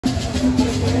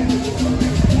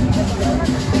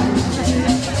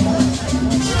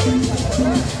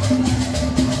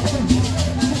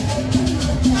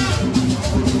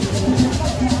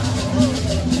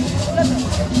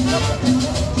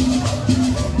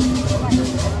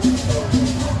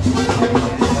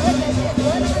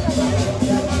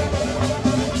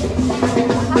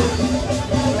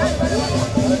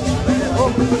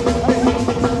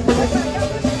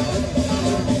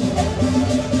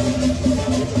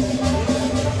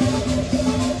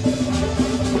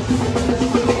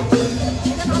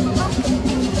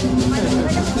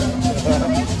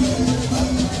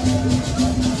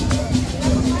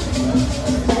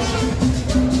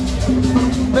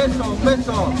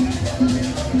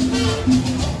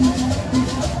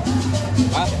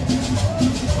¿Ah?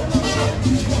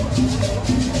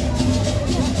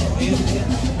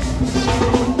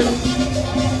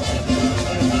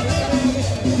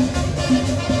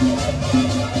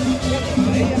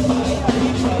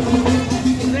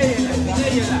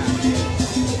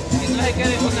 Que no se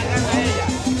quede con la gana ella.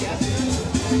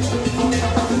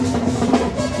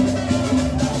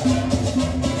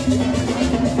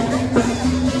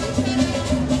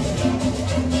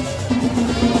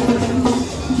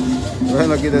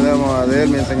 Bueno, aquí tenemos a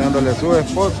Delmi enseñándole a su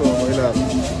esposo a bailar.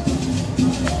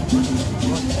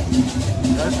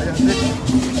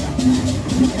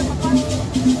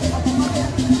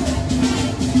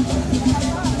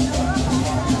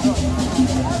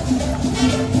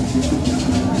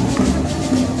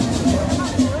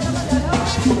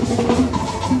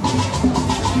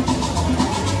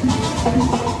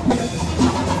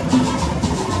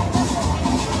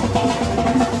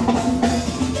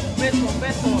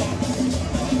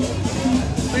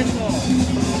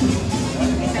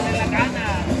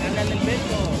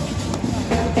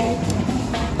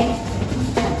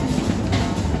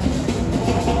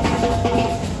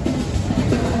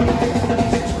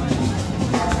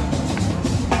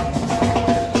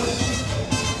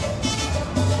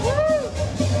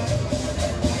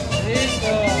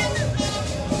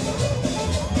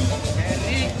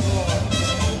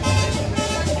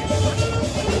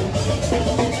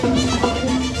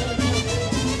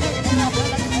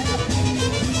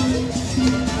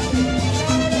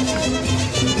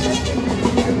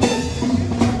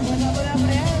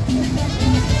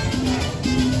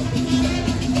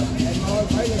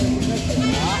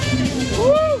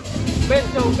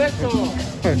 Un beso.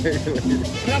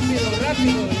 Rápido,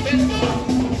 rápido, el beso.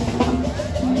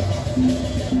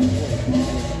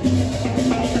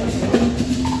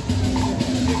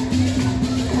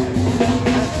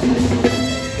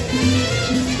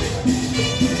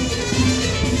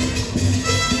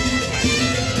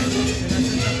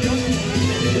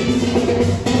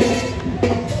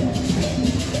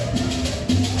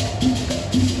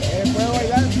 ¿Puedo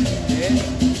bailar?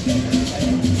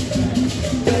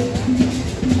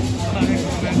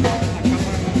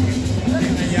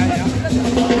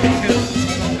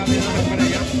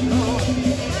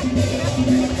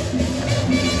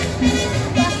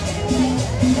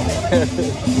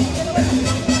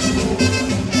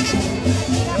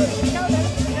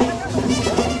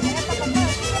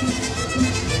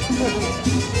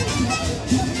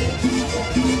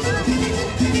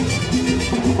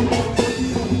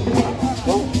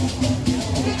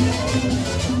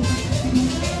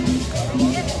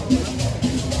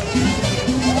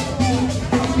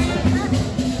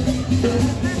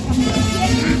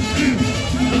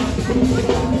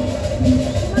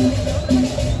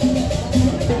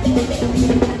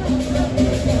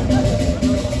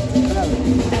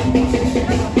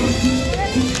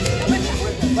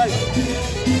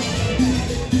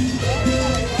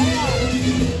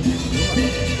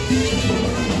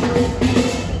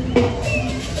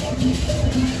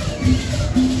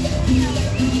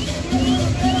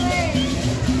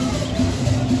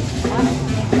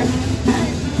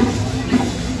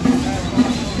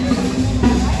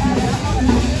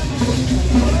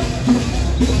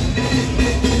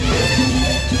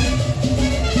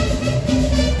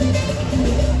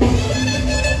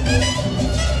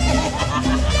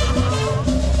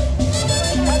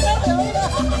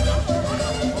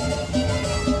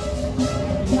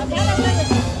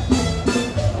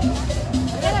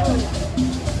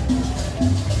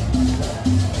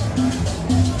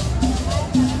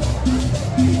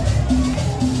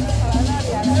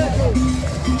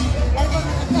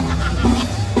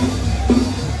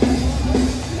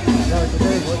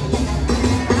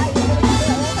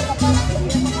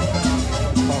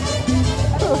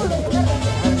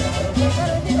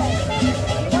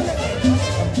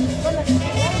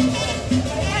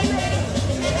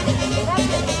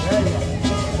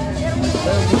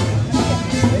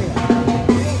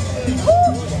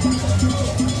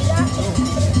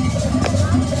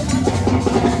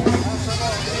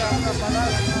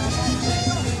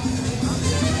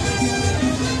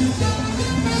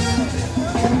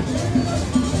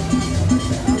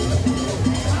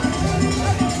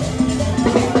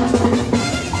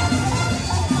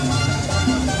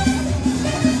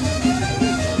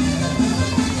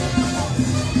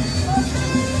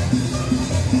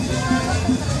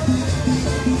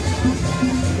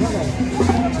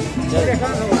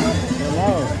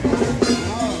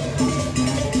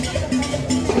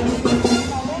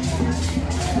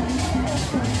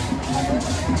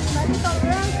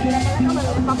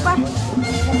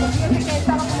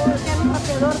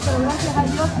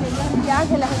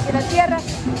 Ángeles aquí en la tierra.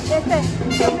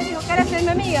 Él me dijo, ¿quieres ser mi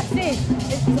amiga? Sí.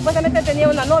 Supuestamente tenía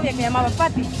una novia que se llamaba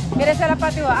Pati. ¿Quieres ser la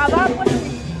Pati? Digo, va pues.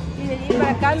 Y de allí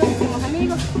para acá nos hicimos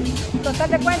amigos.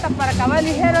 Total de cuentas, para acabar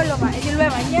ligero, yo lo he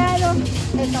bañado,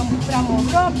 le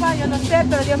compramos ropa, yo no sé,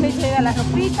 pero Dios me hizo llegar la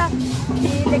ropita y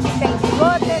le quité el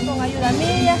bigote con ayuda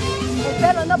mía. El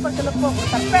pelo no, porque no puedo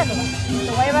cortar pelo.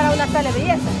 Lo voy a llevar a una sala de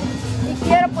belleza. Y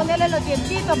quiero ponerle los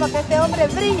dientitos para que este hombre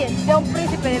brille, sea un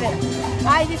príncipe de veras.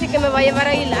 Ay, dice que me va a llevar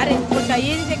a Hilares, porque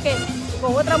ahí dice que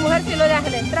con otra mujer sí lo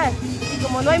dejan entrar. Y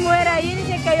como no hay mujer ahí,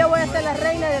 dice que yo voy a ser la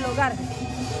reina del hogar.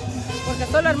 Porque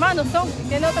solo hermanos son.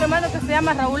 Tiene otro hermano que se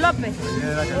llama Raúl López.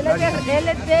 Él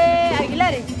es de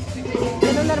Aguilares.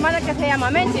 Tiene una hermana que se llama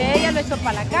Menche. Ella lo echó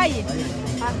para la calle.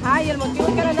 Ajá, y el motivo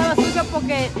es que él andaba sucio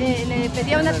porque le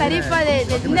pedía una tarifa de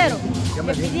dinero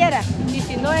que pidiera. Y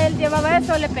si no él llevaba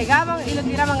eso, le pegaban y lo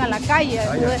tiraban a la calle,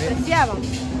 lo despreciaban.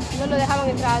 No lo dejaban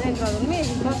entrar adentro a dormir.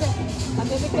 Entonces,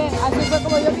 así fue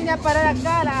como yo vine a parar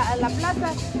acá a la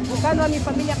plaza, buscando a mi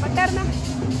familia paterna.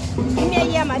 Y me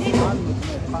hallé a Marito.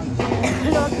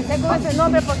 Lo quité con ese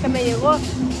nombre porque me llegó.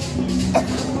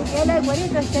 Porque él es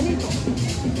güerito, es chelito.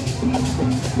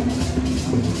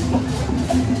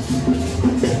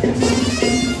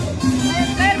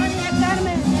 Carmen,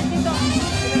 necesito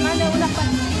que me mande unas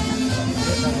pastillas.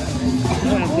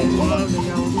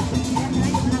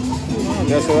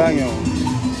 Ya hace daño.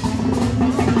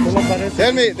 ¿Cómo parece?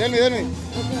 Delmi.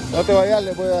 No te vayas,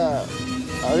 les voy a...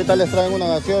 Ahorita les traen una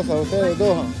gaseosa a ustedes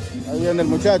dos. Ahí viene el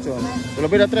muchacho. ¿Se lo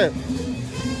pide a 3?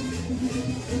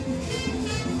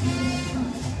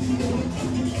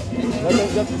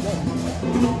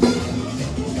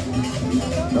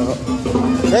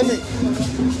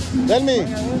 Delmi.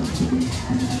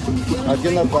 Aquí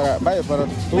una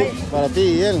para ti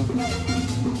y él.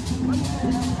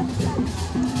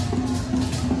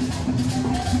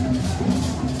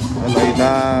 Bueno, ahí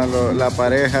está la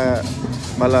pareja.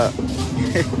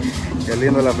 Qué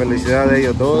lindo la felicidad de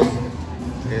ellos dos.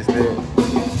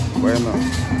 Bueno,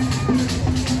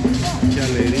 qué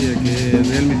alegría que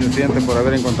Delmi se siente por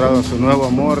haber encontrado su nuevo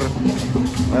amor.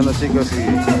 Bueno chicos,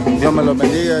 y Dios me los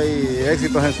bendiga y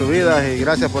éxitos en su vida, y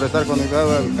gracias por estar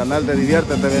conectados al canal de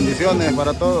Diviértete. Bendiciones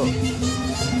para todos.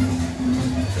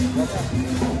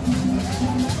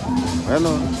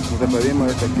 Bueno, nos despedimos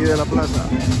desde aquí de la plaza.